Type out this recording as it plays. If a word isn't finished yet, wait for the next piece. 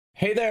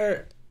Hey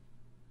there,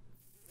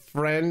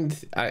 friend.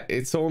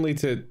 It's only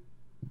to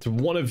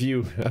one of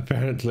you,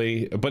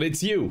 apparently, but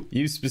it's you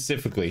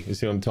specifically is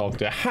who I'm talking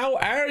to. How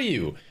are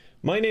you?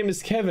 My name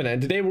is Kevin,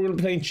 and today we're going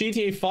to be playing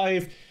GTA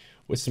 5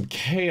 with some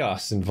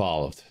chaos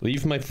involved.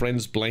 Leave my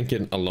friend's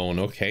blanket alone,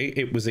 okay?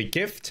 It was a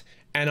gift,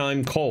 and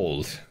I'm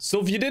cold. So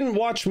if you didn't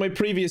watch my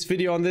previous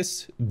video on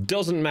this,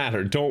 doesn't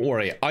matter, don't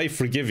worry, I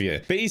forgive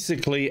you.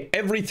 Basically,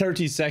 every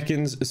 30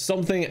 seconds,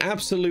 something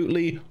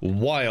absolutely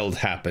wild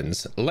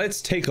happens. Let's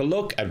take a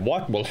look at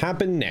what will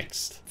happen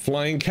next.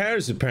 Flying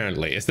cars,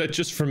 apparently. Is that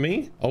just for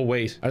me? Oh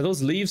wait, are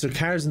those leaves or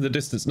cars in the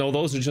distance? No,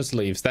 those are just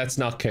leaves. That's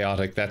not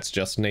chaotic, that's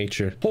just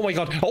nature. Oh my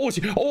god,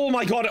 oh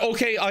my god,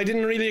 okay, I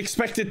didn't really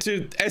expect it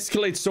to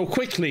escalate so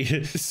quickly.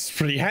 This is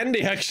pretty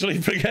handy, actually,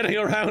 for getting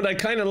around. I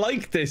kind of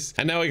like this.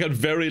 And now I got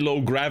very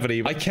low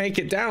gravity. I can't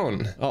get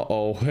down.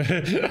 Uh-oh.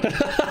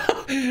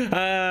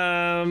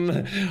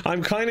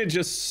 I'm kind of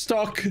just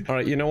stuck. All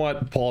right, you know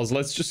what? Pause.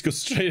 Let's just go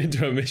straight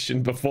into a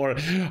mission before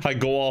I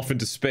go off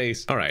into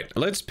space. All right,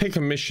 let's pick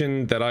a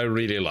mission that I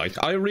really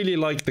like. I really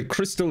like the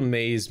Crystal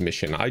Maze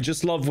mission. I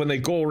just love when they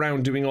go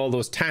around doing all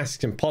those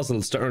tasks and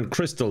puzzles to earn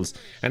crystals.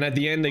 And at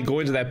the end, they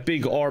go into that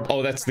big orb.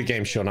 Oh, that's the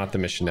game show, not the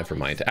mission. Never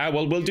mind.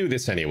 Well, we'll do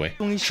this anyway.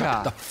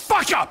 Shut the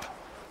fuck up!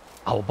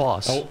 Our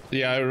boss. Oh,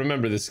 yeah, I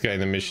remember this guy in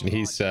the mission.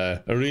 He's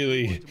a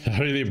really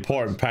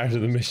important part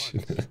of the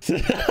mission.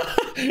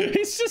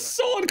 He's just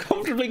so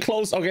uncomfortably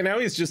close. Okay, now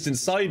he's just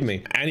inside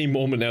me. Any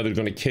moment now they're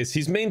going to kiss.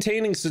 He's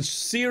maintaining such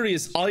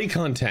serious eye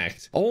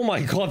contact. Oh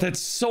my god, that's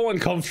so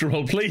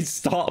uncomfortable. Please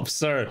stop,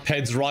 sir.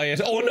 Heads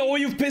riot. Oh no,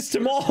 you've pissed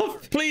him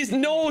off. Please,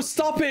 no,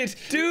 stop it.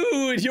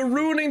 Dude, you're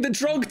ruining the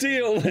drug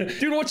deal.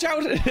 Dude, watch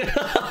out.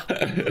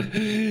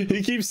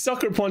 He keeps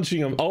sucker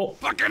punching him. Oh.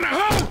 Fucking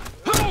hell!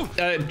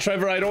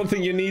 Trevor, I don't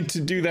think you need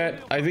to do that.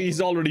 I think he's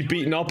already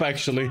beaten up,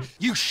 actually.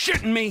 You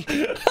shitting me?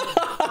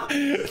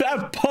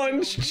 That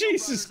punch,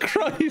 Jesus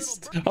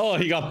Christ. Oh,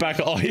 he got back.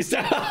 Oh, he's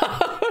down.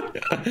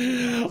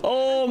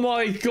 Oh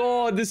my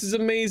god, this is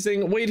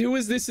amazing. Wait, who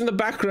is this in the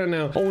background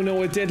now? Oh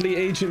no, a deadly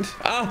agent.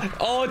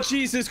 Oh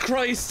Jesus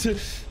Christ.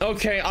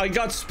 Okay, I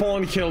got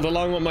spawn killed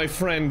along with my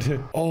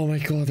friend. Oh my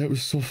god, that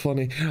was so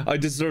funny. I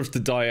deserve to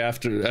die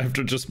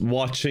after just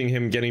watching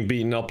him getting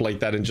beaten up like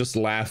that and just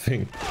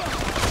laughing.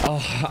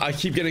 Oh, I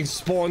keep getting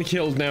spawn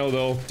killed now,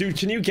 though. Dude,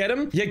 can you get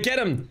him? Yeah, get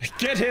him.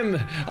 Get him.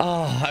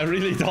 Oh, I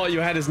really thought you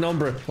had his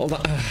number. Hold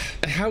on.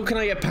 How can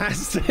I get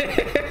past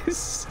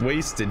this?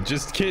 Wasted.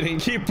 Just kidding.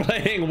 Keep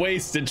playing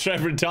Wasted.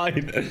 Trevor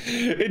died.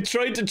 It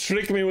tried to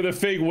trick me with a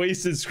fake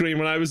Wasted screen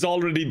when I was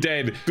already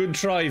dead. Good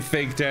try,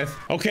 fake death.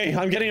 Okay,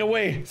 I'm getting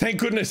away. Thank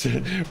goodness.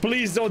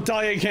 Please don't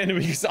die again,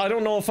 because I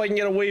don't know if I can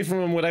get away from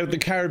him without the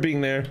car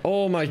being there.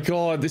 Oh my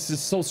god, this is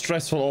so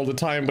stressful all the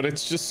time, but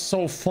it's just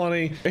so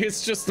funny.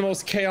 It's just the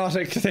most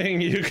chaotic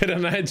thing you could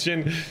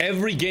imagine.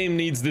 Every game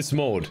needs this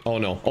mode. Oh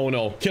no, oh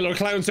no, killer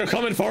clowns are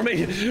coming for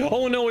me.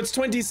 Oh no, it's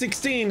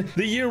 2016,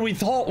 the year we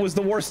thought was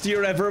the worst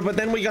year ever, but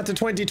then we got to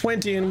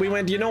 2020 and we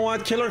went, you know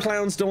what, killer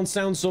clowns don't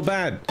sound so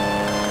bad.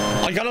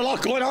 I got a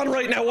lot going on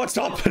right now. What's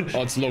up?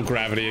 Oh, it's low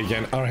gravity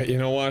again. All right, you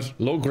know what?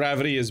 Low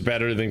gravity is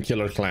better than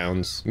killer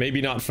clowns.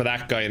 Maybe not for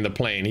that guy in the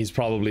plane. He's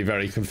probably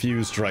very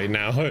confused right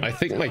now. I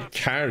think my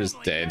car is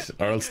dead,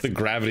 or else the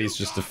gravity is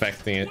just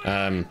affecting it.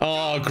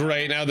 Oh,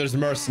 great. Now there's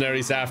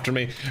mercenaries after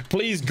me.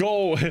 Please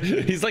go.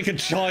 He's like a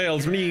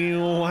child.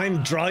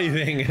 I'm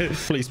driving.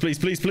 Please, please,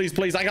 please, please,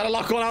 please. I got a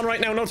lot going on right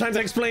now. No time to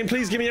explain.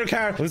 Please give me your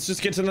car. Let's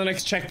just get to the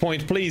next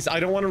checkpoint, please. I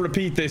don't want to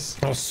repeat this.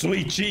 Oh,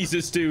 sweet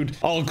Jesus, dude.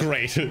 Oh,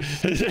 great.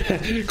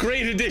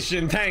 Great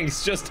addition,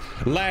 thanks. Just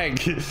lag.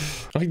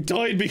 I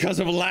died because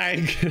of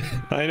lag.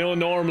 I know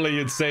normally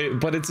you'd say,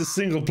 but it's a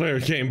single player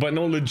game, but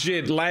no,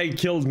 legit, lag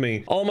killed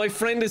me. Oh, my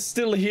friend is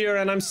still here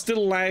and I'm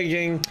still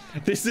lagging.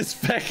 This is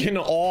fucking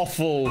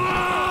awful.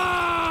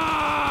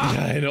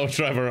 Yeah, I know,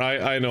 Trevor.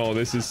 I know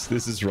this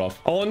is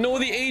rough. Oh no,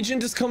 the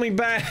agent is coming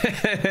back.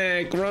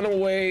 Run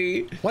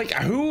away. Like,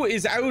 who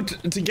is out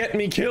to get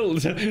me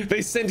killed?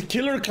 They sent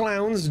killer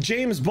clowns,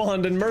 James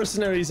Bond, and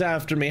mercenaries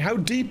after me. How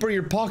deep are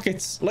your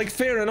pockets? Like,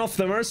 fair enough,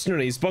 the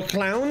mercenaries, but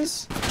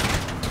clowns?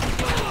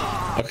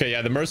 Okay,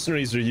 yeah, the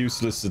mercenaries are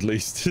useless, at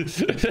least.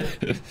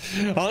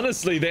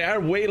 Honestly, they are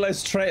way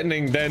less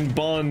threatening than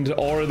Bond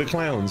or the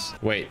clowns.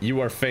 Wait,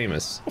 you are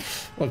famous.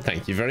 Well,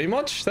 thank you very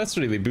much. That's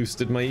really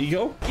boosted my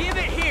ego. Give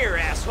it here,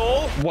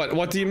 asshole.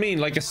 What do you mean?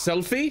 Like a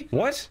selfie?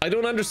 What? I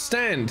don't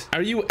understand.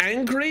 Are you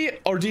angry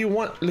or do you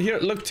want... Here,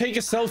 look, take a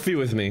selfie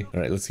with me.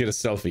 All right, let's get a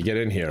selfie. Get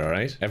in here, all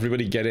right?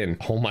 Everybody get in.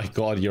 Oh my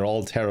god, you're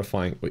all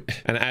terrifying. Wait,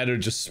 an adder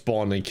just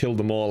spawned. They killed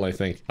them all, I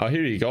think. Oh,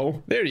 here you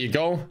go. There you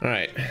go. All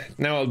right,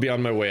 now I'll be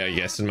on my way, I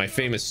guess, in my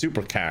famous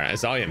supercar,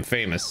 as I am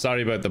famous.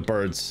 Sorry about the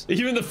birds.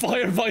 Even the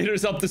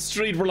firefighters up the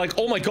street were like,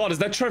 oh my god, is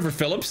that Trevor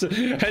Phillips?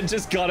 And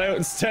just got out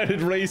and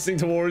started racing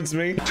towards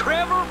me.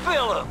 Trevor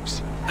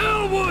Phillips.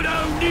 Elwood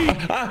O'Neill.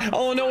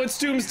 Oh no, it's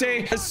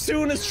doomsday. As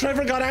soon as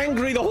Trevor got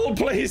angry, the whole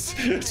place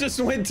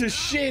just went to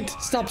shit.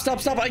 Stop,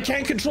 stop, stop. I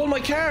can't control my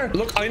car.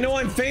 Look, I know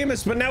I'm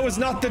famous, but now is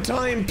not the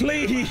time.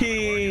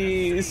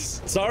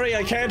 Please. Sorry,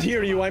 I can't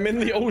hear you. I'm in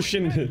the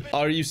ocean.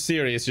 Are you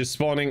serious? You're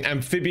spawning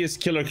amphibious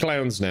killer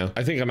clowns now.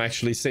 I think I'm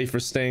actually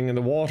safer staying in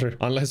the water.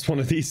 Unless one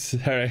of these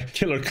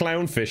killer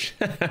clownfish.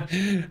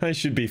 I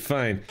should be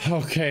fine.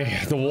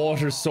 Okay, the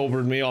water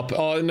sobered me up.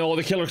 Oh no,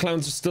 the killer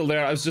clowns are still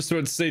there. I was just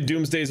about to say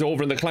doomsday's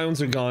over and the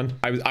clowns are gone.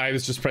 I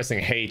was just pressing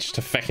H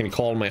to feckin'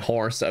 call my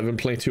horse. I've been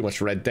playing too much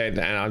Red Dead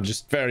and I'm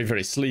just very,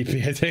 very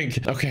sleepy, I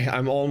think. Okay,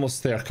 I'm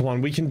almost there. Come on,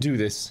 we can do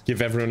this.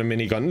 Give everyone a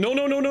minigun. No,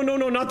 no, no, no, no,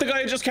 no, not the guy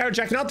I just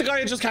carjacked. Not the guy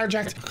I just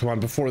carjacked. Come on,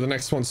 before the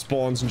next one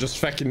spawns and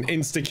just feckin'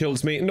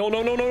 insta-kills me. No,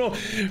 no, no, no,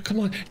 no. Come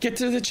on, get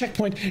to the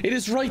checkpoint. It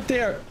is right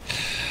there.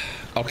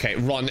 Okay,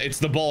 run. It's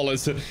the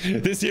ballers.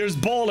 This here's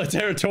baller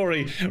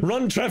territory.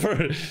 Run,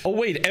 Trevor. Oh,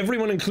 wait.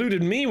 Everyone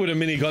included me with a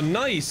minigun.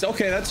 Nice.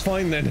 Okay, that's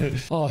fine then.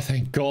 Oh,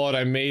 thank God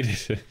I made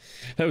it.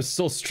 That was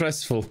so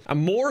stressful.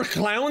 And more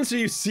clowns? Are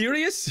you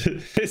serious?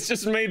 It's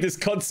just made this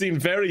cutscene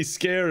very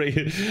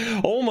scary.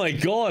 Oh my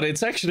God,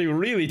 it's actually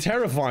really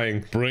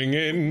terrifying. Bring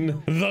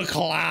in the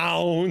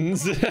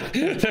clowns.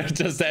 They're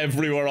just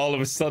everywhere all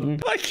of a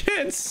sudden. I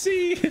can't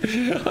see.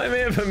 I may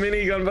have a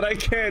minigun, but I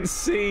can't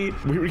see.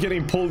 We were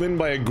getting pulled in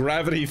by a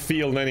gravity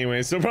field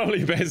anyway, so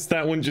probably best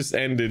that one just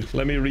ended.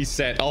 Let me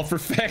reset. Oh, for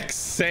feck's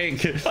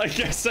sake. I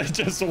guess I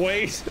just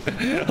wait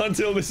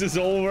until this is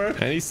over.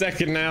 Any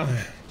second now.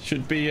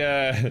 Should be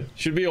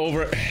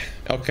over.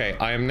 Okay,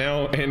 I am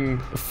now in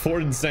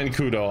Fort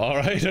Zancudo. All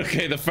right,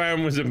 okay, the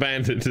farm was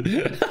abandoned.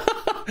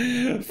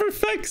 For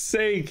feck's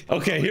sake.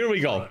 Okay, here we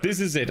go.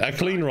 This is it, a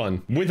clean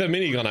run with a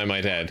minigun, I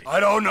might add. I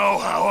don't know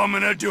how I'm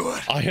gonna do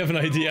it. I have an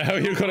idea how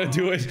you're gonna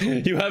do it.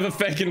 You have a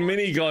feckin'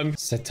 minigun.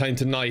 Set time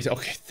to night.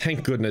 Okay,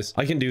 thank goodness.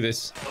 I can do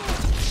this.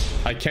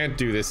 I can't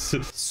do this.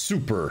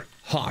 Super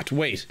hot.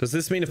 Wait, does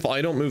this mean if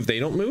I don't move, they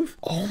don't move?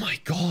 Oh my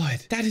God,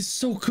 that is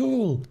so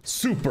cool.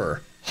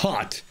 Super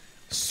hot.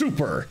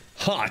 Super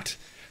hot.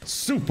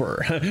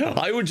 Super.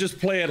 I would just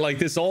play it like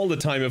this all the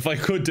time if I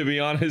could, to be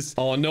honest.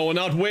 Oh no,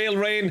 not whale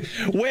rain.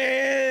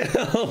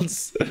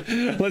 Whales.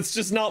 Let's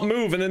just not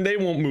move and then they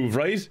won't move,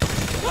 right?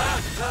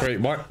 Wait,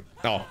 what?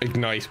 Oh,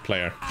 ignite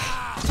player.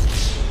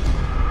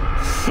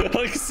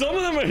 Like, some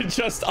of them are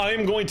just,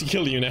 I'm going to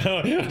kill you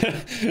now.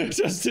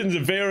 Just in the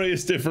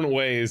various different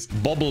ways.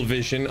 Bubble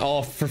vision.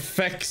 Oh, for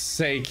feck's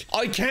sake.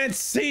 I can't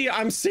see.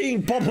 I'm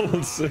seeing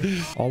bubbles.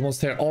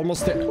 Almost there.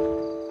 Almost there.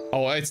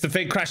 Oh, it's the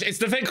fake crash. It's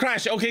the fake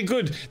crash. Okay,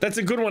 good. That's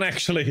a good one,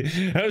 actually.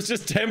 That was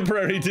just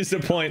temporary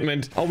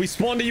disappointment. Oh, we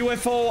spawned a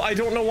UFO. I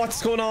don't know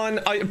what's going on.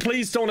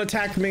 Please don't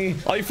attack me.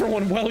 I, for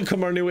one,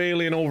 welcome our new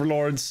alien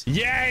overlords.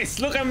 Yes!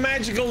 Look how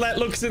magical that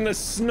looks in the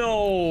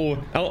snow.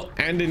 Oh,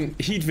 and in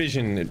heat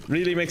vision. It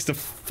really makes the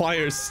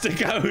fire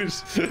stick out.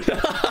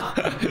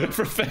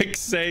 For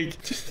feck's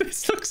sake.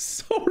 This looks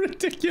so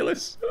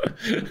ridiculous.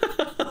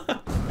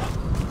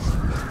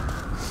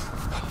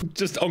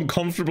 Just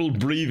uncomfortable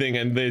breathing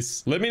and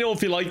this. Let me know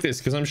if you like this,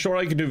 because I'm sure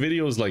I can do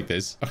videos like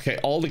this. Okay,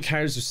 all the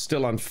cars are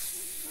still on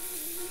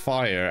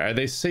fire. Are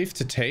they safe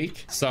to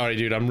take? Sorry,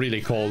 dude, I'm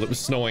really cold. It was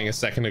snowing a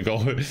second ago.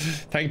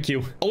 Thank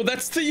you. Oh,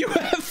 that's the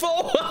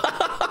UFO.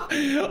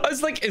 I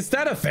was like, is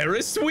that a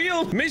Ferris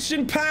wheel?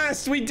 Mission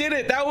passed. We did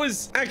it. That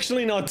was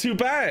actually not too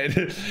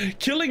bad.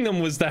 Killing them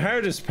was the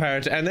hardest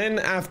part. And then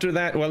after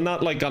that, well,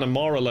 not like on a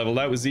moral level,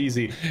 that was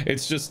easy.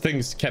 It's just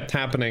things kept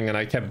happening and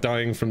I kept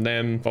dying from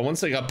them. But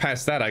once I got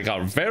past that, I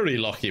got very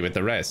lucky with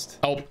the rest.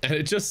 Oh, and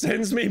it just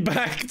sends me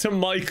back to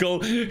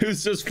Michael,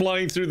 who's just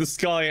flying through the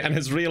sky and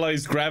has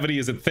realized gravity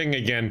is a thing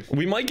again.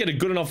 We might get a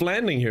good enough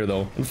landing here,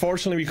 though.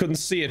 Unfortunately, we couldn't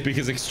see it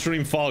because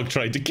extreme fog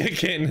tried to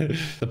kick in.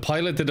 The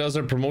pilot that does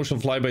our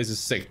promotional flybys is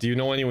sick. Do you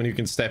know anyone who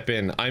can step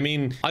in? I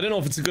mean, I don't know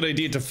if it's a good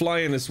idea to fly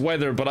in this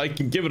weather, but I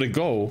can give it a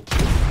go.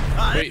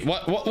 Wait,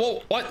 what?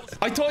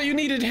 I thought you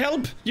needed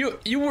help.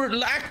 You were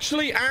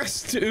actually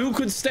asked who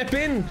could step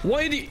in.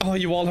 Why do you... Oh,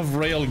 you all have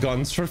rail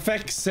guns, for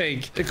feck's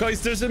sake.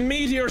 Guys, there's a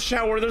meteor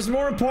shower. There's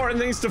more important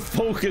things to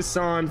focus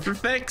on, for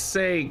feck's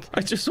sake. I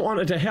just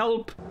wanted to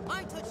help.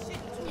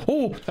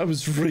 Oh, that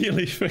was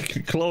really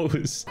freaking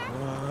close.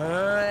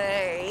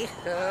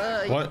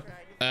 What?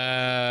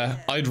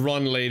 I'd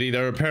run, lady.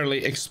 There are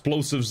apparently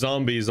explosive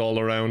zombies all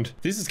around.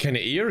 This is kind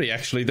of eerie,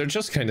 actually. They're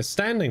just kind of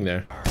standing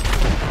there.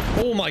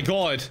 Oh my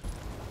God.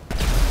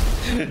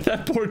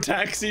 That poor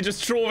taxi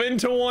just drove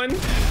into one.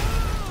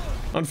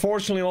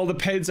 Unfortunately, all the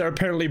peds are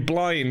apparently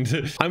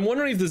blind. I'm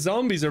wondering if the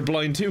zombies are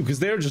blind too, because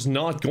they're just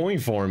not going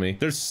for me.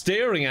 They're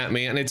staring at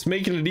me, and it's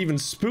making it even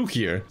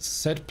spookier.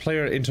 Set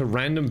player into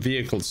random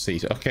vehicle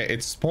seat. Okay,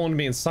 it spawned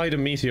me inside a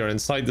meteor,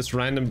 inside this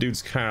random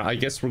dude's car. I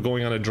guess we're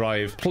going on a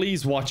drive.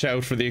 Please watch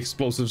out for the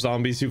explosive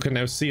zombies who can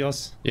now see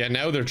us. Yeah,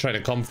 now they're trying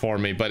to come for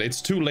me, but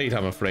it's too late,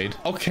 I'm afraid.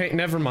 Okay,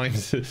 never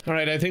mind. All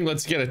right, I think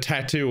let's get a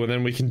tattoo, and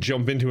then we can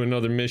jump into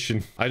another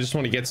mission. I just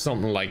want to get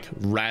something, like,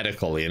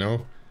 radical, you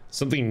know?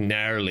 Something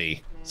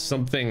gnarly.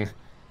 Something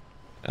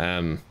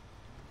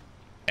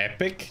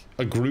epic?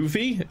 A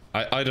groovy?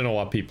 I don't know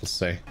what people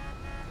say.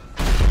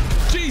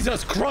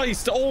 Jesus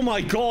Christ. Oh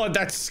my God.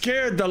 That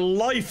scared the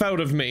life out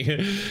of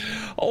me.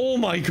 Oh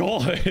my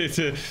God.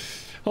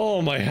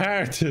 Oh, my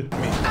heart.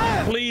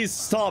 Please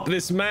stop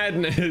this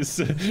madness.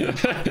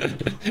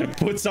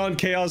 Puts on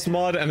chaos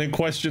mod and then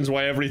questions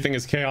why everything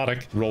is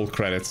chaotic. Roll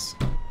credits.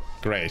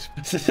 Great.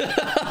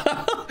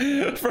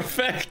 For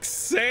feck's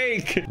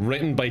sake.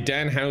 Written by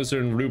Dan Houser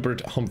and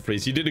Rupert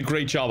Humphreys. You did a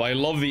great job. I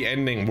love the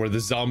ending where the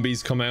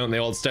zombies come out and they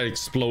all start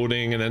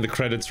exploding and then the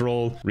credits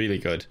roll. Really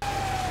good.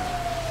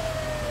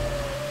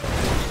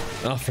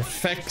 Oh, for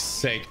feck's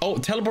sake. Oh,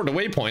 teleport to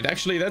waypoint.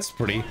 Actually, that's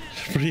pretty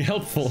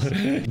helpful.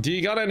 Do you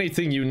got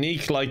anything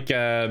unique, like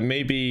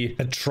maybe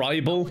a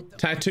tribal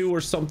tattoo or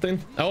something?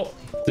 Oh,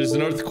 there's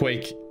an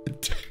earthquake.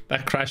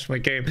 That crashed my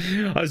game.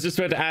 I was just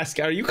about to ask,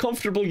 are you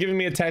comfortable giving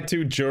me a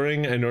tattoo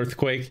during an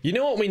earthquake? You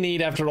know what we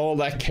need after all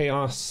that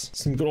chaos?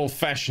 Some good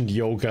old-fashioned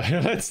yoga.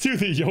 Let's do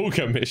the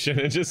yoga mission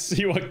and just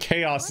see what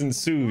chaos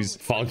ensues.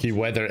 Foggy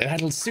weather.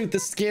 That'll suit the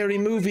scary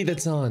movie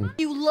that's on.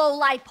 You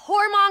low-life,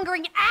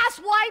 whoremongering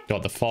asswipe!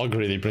 God, the fog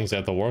really brings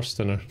out the worst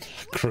in her.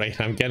 Great,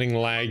 I'm getting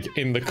lag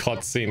in the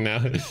cutscene now.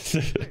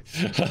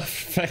 For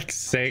feck's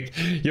sake.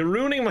 You're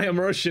ruining my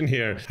immersion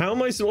here. How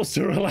am I supposed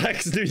to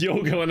relax, do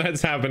yoga when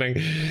that's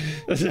happening?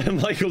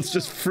 Michael's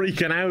just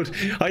freaking out.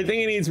 I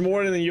think he needs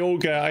more than the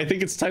yoga. I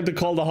think it's time to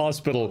call the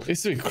hospital.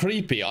 This is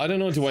creepy. I don't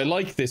know. Do I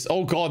like this?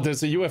 Oh God,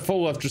 there's a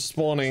UFO after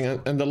spawning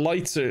and the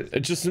lights are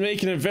just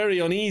making it very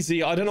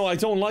uneasy. I don't know. I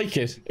don't like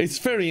it. It's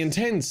very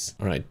intense.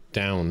 All right,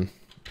 down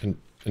and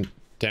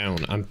down.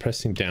 I'm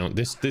pressing down.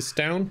 This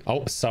down.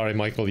 Oh, sorry,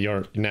 Michael.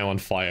 You're now on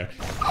fire.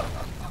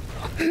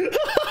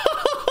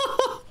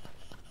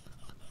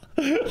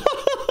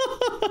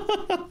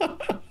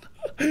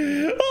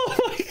 Oh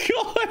my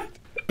God.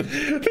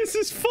 This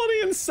is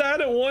funny and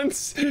sad at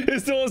once.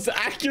 It's the most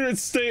accurate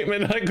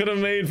statement I could have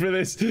made for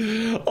this.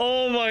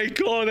 Oh my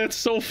God, that's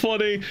so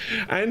funny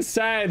and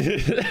sad.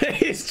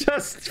 He's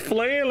just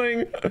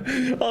flailing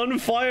on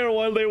fire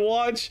while they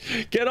watch.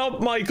 Get up,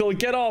 Michael.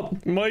 Get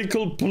up.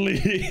 Michael,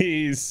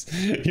 please.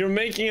 You're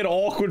making it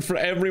awkward for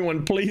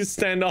everyone. Please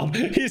stand up.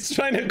 He's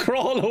trying to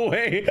crawl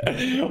away.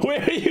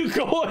 Where are you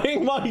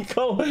going,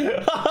 Michael?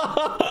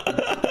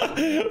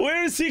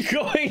 Where is he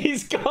going?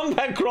 He's come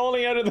back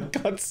crawling out of the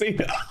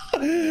cutscene.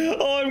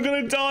 Oh, I'm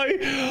gonna die.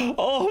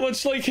 Oh,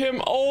 much like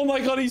him. Oh my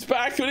God, he's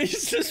back, but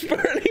he's just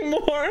burning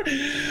more.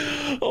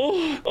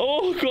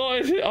 Oh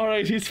God. All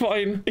right, he's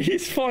fine.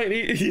 He's fine.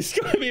 He's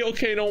gonna be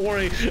okay. Don't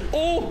worry.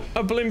 Oh,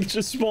 a blimp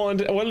just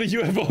spawned. Well, the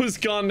UFO's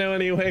gone now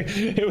anyway.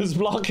 It was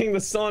blocking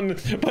the sun,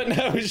 but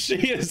now she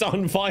is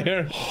on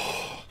fire.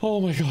 Oh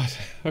my God.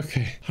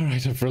 Okay. All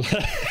right, I've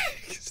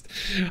relaxed.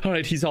 All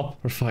right, he's up.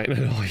 We're fine. I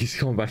know he's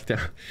going back down.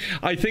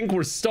 I think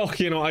we're stuck,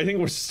 you know. I think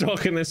we're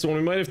stuck in this one.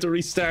 We might have to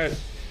restart.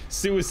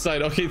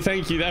 Suicide. Okay,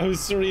 thank you. That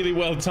was really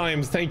well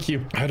timed. Thank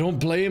you. I don't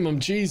blame him.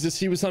 Jesus,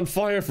 he was on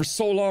fire for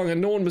so long and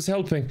no one was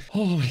helping.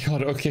 Oh my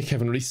God. Okay,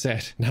 Kevin,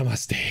 reset.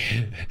 Namaste.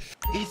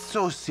 It's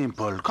so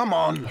simple. Come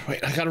on. All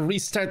right, I gotta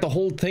restart the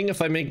whole thing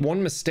if I make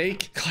one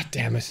mistake. God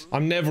damn it.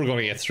 I'm never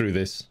gonna get through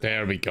this.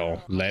 There we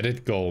go. Let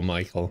it go,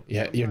 Michael.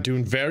 Yeah, you're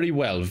doing very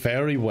well.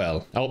 Very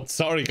well. Oh,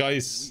 sorry,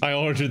 guys. I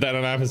ordered that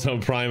on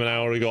Amazon Prime an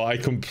hour ago. I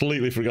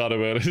completely forgot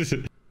about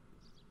it.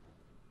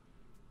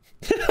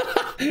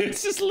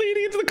 It's just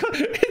leading into the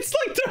it's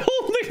like they're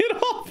holding it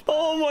up.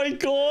 Oh my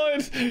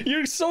God.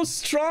 You're so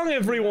strong,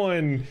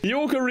 everyone.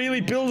 Yoga really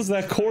builds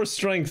that core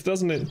strength,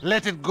 doesn't it?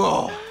 Let it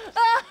go.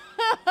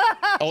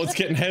 Oh, it's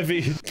getting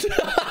heavy.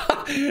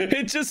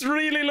 It just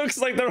really looks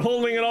like they're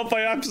holding it up.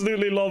 I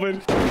absolutely love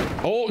it.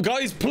 Oh,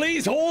 guys,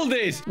 please hold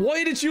it.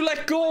 Why did you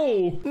let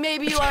go?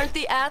 Maybe you aren't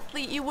the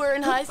athlete you were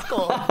in high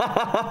school.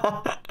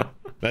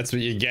 That's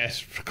what you get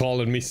for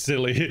calling me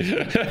silly.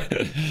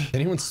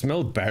 Anyone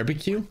smell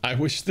barbecue? I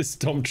wish this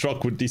dump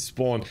truck would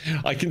despawn.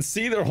 I can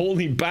see they're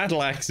holding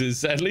battle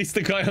axes. At least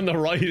the guy on the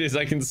right is.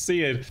 I can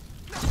see it.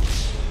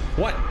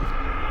 What?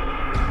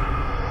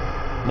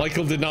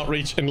 Michael did not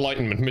reach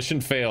enlightenment. Mission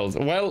failed.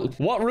 Well,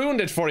 what ruined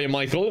it for you,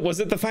 Michael?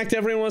 Was it the fact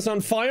everyone was on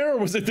fire, or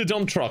was it the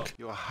dump truck?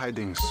 You are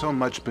hiding so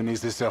much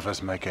beneath the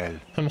surface, Michael.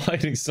 I'm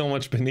hiding so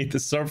much beneath the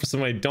surface of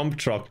my dump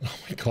truck. Oh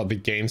my God, the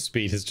game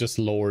speed has just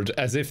lowered.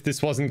 As if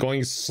this wasn't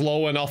going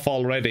slow enough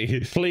already.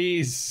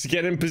 Please,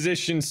 get in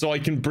position so I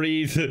can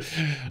breathe.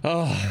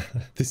 Oh,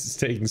 this is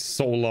taking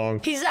so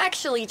long. He's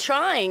actually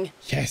trying.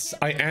 Yes,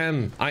 I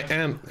am. I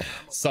am.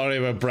 Sorry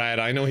about Brad.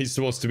 I know he's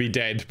supposed to be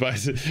dead, but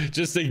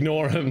just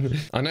ignore him.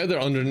 And now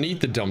they're underneath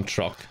the dump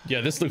truck.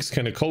 Yeah, this looks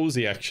kind of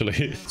cozy,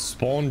 actually.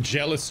 Spawn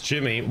jealous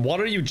Jimmy. What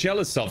are you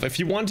jealous of? If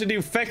you want to do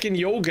feckin'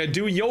 yoga,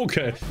 do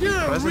yoga. You're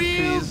a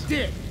real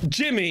dick.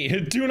 Jimmy,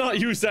 do not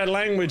use that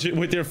language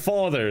with your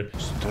father.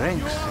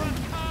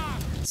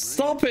 Strength. Stop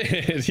Stop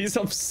it. He's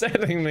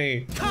upsetting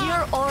me.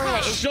 Your aura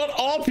is... Shut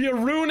up. You're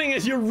ruining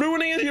it. You're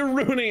ruining it. You're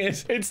ruining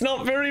it. It's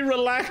not very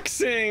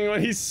relaxing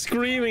when he's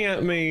screaming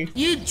at me.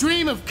 You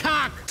dream of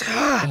cock.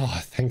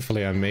 Oh,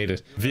 thankfully I made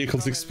it.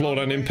 Vehicles explode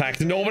on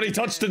impact. Nobody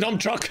touched the dump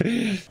truck.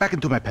 Back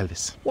into my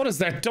pelvis. What is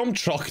that dump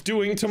truck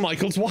doing to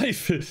Michael's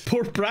wife?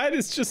 Poor Brad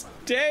is just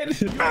dead.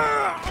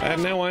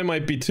 And now I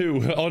might be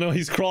too. Oh no,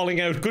 he's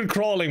crawling out. Good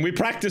crawling. We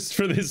practiced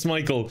for this,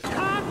 Michael.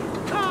 Cock,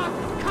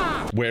 cock,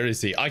 cock. Where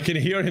is he? I can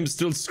hear him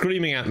still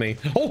screaming at me.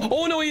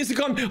 Oh no, he has a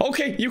gun.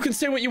 Okay, you can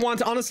say what you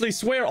want. Honestly,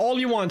 swear all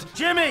you want.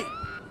 Jimmy,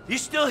 you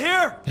still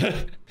here?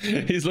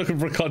 He's looking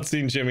for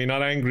cutscene Jimmy,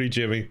 not angry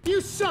Jimmy.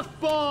 You suck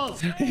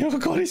balls. Oh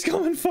god, he's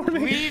coming for me.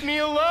 Leave me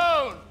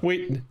alone.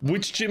 Wait,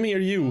 which Jimmy are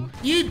you?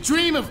 You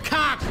dream of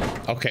cock.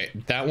 Okay,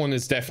 that one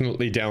is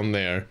definitely down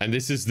there. And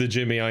this is the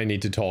Jimmy I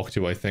need to talk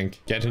to, I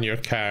think. Get in your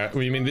car.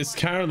 You mean this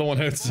car or the one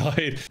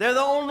outside? They're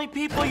the only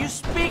people you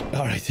speak.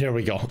 All right, here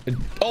we go.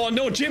 Oh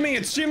no, Jimmy,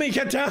 it's Jimmy,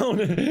 get down.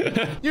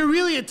 You're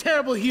really a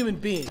terrible human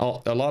being.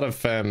 Oh, a lot of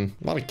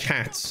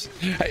cats.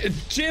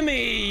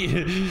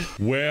 Jimmy,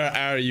 where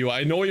are you?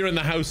 I know you're in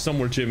the house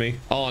somewhere, Jimmy.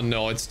 Oh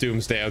no, it's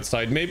Doomsday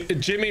outside. Maybe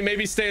Jimmy,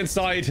 maybe stay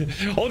inside.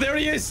 Oh, there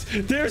he is.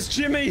 There's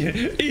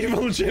Jimmy.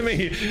 Evil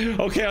Jimmy.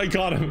 Okay, I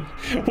got him.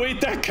 Wait,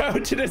 that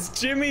counted as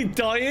Jimmy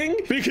dying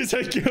because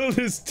I killed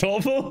his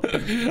double?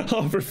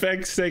 Oh, for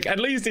feck's sake. At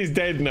least he's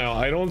dead now.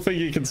 I don't think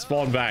he can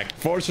spawn back.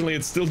 Fortunately,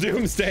 it's still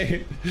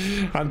Doomsday.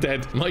 I'm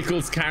dead.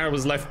 Michael's car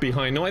was left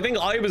behind. No, I think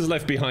I was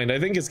left behind. I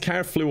think his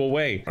car flew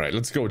away. All right,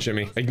 let's go,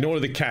 Jimmy. Ignore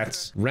the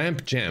cats.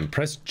 Ramp jam.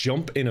 Press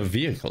jump in a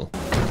vehicle.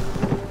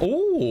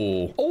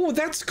 Oh,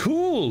 that's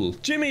cool.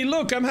 Jimmy,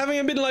 look, I'm having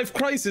a midlife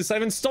crisis.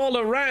 I've installed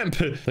a ramp.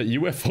 That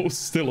UFO's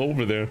still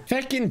over there.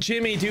 Feckin'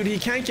 Jimmy, dude, he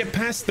can't get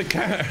past the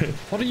car.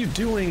 What are you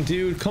doing,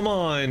 dude? Come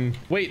on.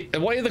 Wait,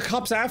 why are the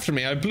cops after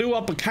me? I blew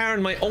up a car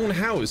in my own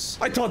house.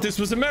 I thought this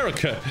was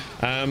America.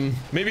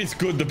 Maybe it's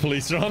good the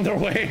police are on their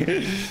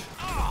way.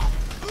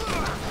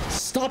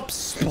 Stop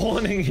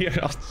spawning here.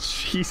 Oh,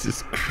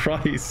 Jesus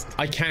Christ.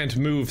 I can't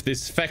move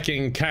this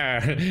fecking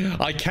car.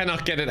 I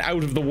cannot get it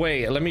out of the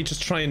way. Let me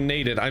just try and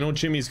nade it. I know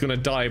Jimmy's gonna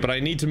die, but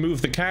I need to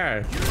move the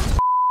car.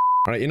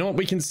 All right, you know what?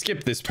 We can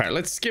skip this part.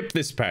 Let's skip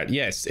this part.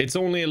 Yes, it's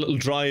only a little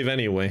drive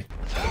anyway.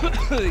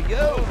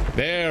 Yo.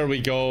 There we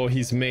go.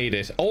 He's made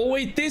it. Oh,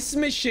 wait, this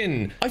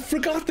mission. I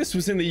forgot this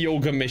was in the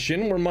yoga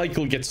mission where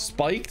Michael gets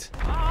spiked.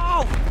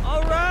 Oh,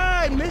 all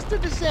right, Mr.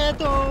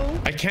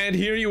 DeSanto. I can't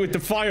hear you with the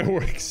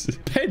fireworks.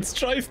 Pets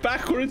drive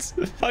backwards.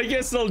 I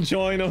guess I'll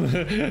join them.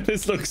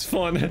 This looks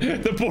fun.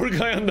 The poor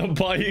guy on the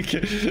bike.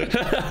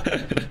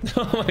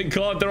 Oh my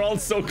god, they're all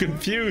so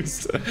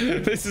confused.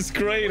 This is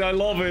great. I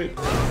love it.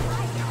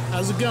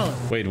 How's it going?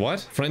 Wait,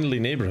 what? Friendly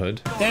neighborhood?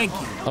 Thank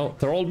you. Oh,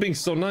 they're all being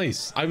so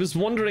nice. I was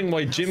wondering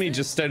why Jimmy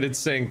just started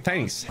saying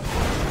thanks.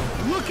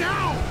 Look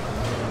out!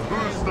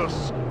 Who's the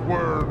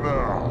square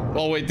now?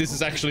 Oh wait, this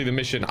is actually the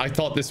mission. I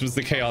thought this was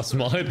the Chaos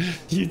mod.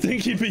 You'd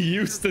think he'd be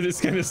used to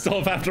this kind of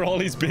stuff after all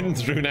he's been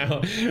through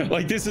now.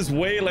 Like, this is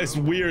way less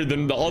weird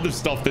than the other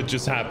stuff that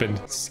just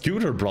happened.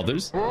 Scooter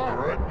Brothers? All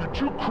right, you're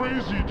too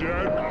crazy,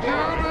 Dad.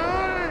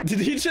 Jimmy! Did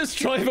he just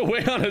drive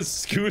away on a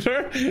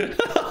scooter?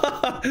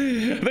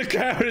 The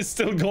car is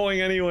still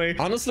going anyway.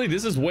 Honestly,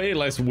 this is way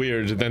less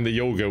weird than the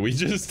yoga we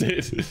just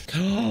did.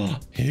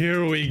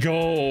 Here we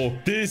go.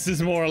 This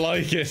is more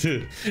like it.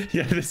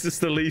 Yeah, this is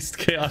the least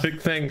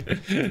chaotic thing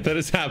that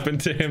has happened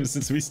to him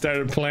since we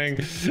started playing.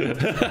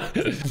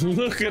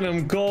 Look at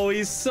him go.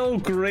 He's so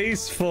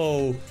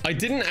graceful. I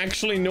didn't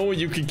actually know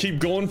you could keep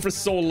going for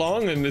so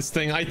long in this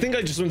thing. I think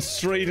I just went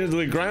straight into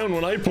the ground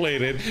when I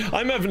played it.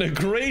 I'm having a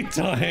great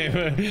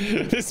time.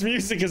 This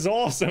music is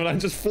awesome and I'm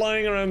just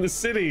flying around the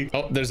city.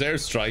 Oh, there's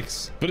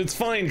airstrikes, but it's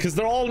fine because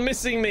they're all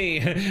missing me.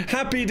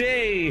 Happy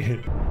day.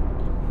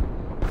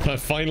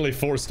 Finally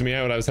forced me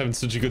out. I was having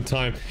such a good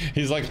time.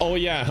 He's like, oh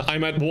yeah,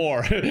 I'm at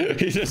war.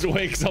 He just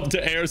wakes up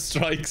to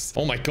airstrikes.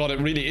 Oh my god, it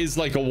really is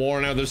like a war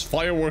now. There's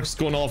fireworks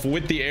going off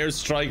with the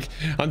airstrike.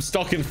 I'm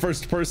stuck in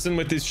first person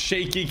with this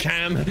shaky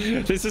cam.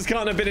 This has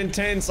gotten a bit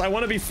intense. I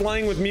want to be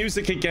flying with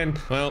music again.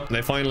 Well,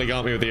 they finally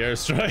got me with the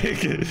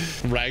airstrike.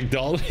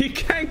 Ragdoll. He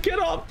can't get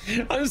up.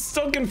 I'm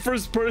stuck in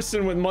first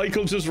person with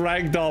Michael just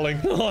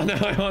ragdolling. Oh,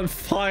 now I'm on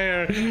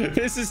fire.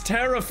 This is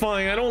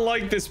terrifying. I don't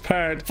like this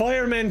part.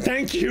 Firemen,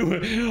 thank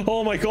you.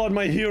 Oh my god,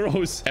 my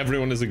heroes.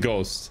 Everyone is a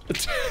ghost.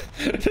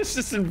 There's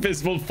just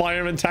invisible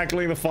firemen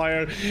tackling the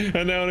fire,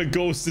 and now a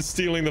ghost is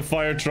stealing the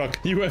fire truck.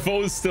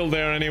 UFO is still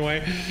there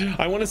anyway.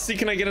 I want to see,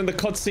 can I get in the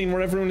cutscene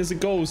where everyone is a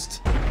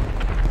ghost?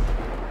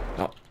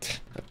 Oh,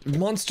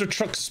 monster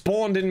truck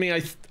spawned in me. I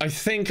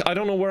think. I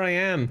don't know where I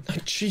am. Oh,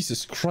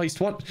 Jesus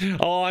Christ, what?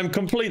 Oh, I'm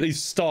completely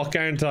stuck,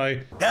 aren't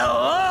I?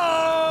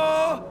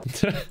 Hello.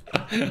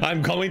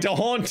 I'm coming to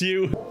haunt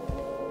you.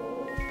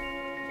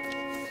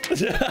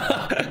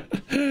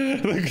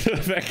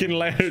 The fucking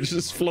letter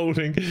just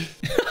floating.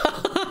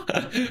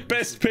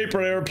 Best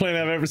paper airplane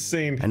I've ever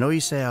seen. I know you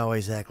say I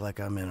always act like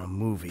I'm in a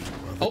movie.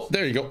 Well, Oh,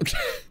 there you go.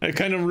 I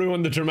kind of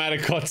ruined the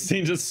dramatic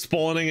cutscene, just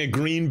spawning a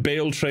green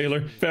bale trailer.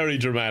 Very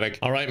dramatic.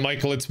 All right,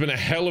 Michael, it's been a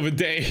hell of a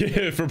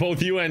day for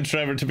both you and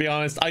Trevor, to be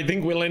honest. I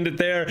think we'll end it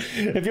there.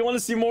 If you want to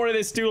see more of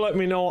this, do let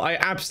me know. I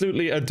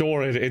absolutely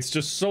adore it. It's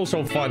just so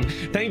fun.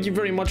 Thank you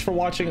very much for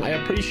watching. I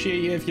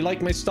appreciate you. If you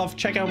like my stuff,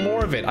 check out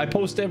more of it. I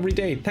post every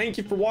day. Thank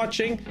you for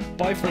watching.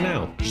 Bye for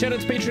now. Shout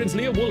out to patrons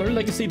Leah Wooler,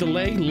 Legacy the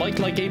Leg, Like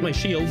Ate My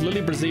Shield,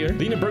 Lily Brazier,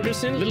 Lena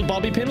Bergerson, Little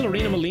Bobby Pin,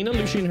 Lorena Molina,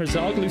 Lucien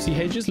Herzog, Lucy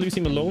Hedges, Lucy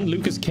Malone,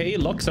 Lucas K,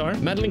 Luxar,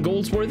 Madeline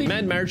Goldsworthy,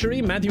 Mad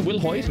Marjorie, Matthew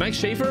Wilhoit, Max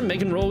Schaefer,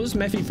 Megan Rose,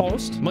 Meffy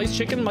Faust, Mice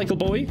Chicken, Michael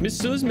Bowie, Miss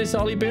Suze, Miss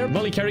Ollie Bear,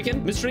 Molly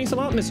Kerrigan, Miss Drinks a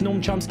Lot, Miss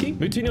Noam Chomsky,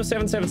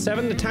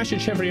 Mutino777, Natasha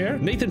Chevrier,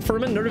 Nathan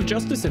Furman, Nerve of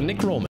Justice, and Nick Roman.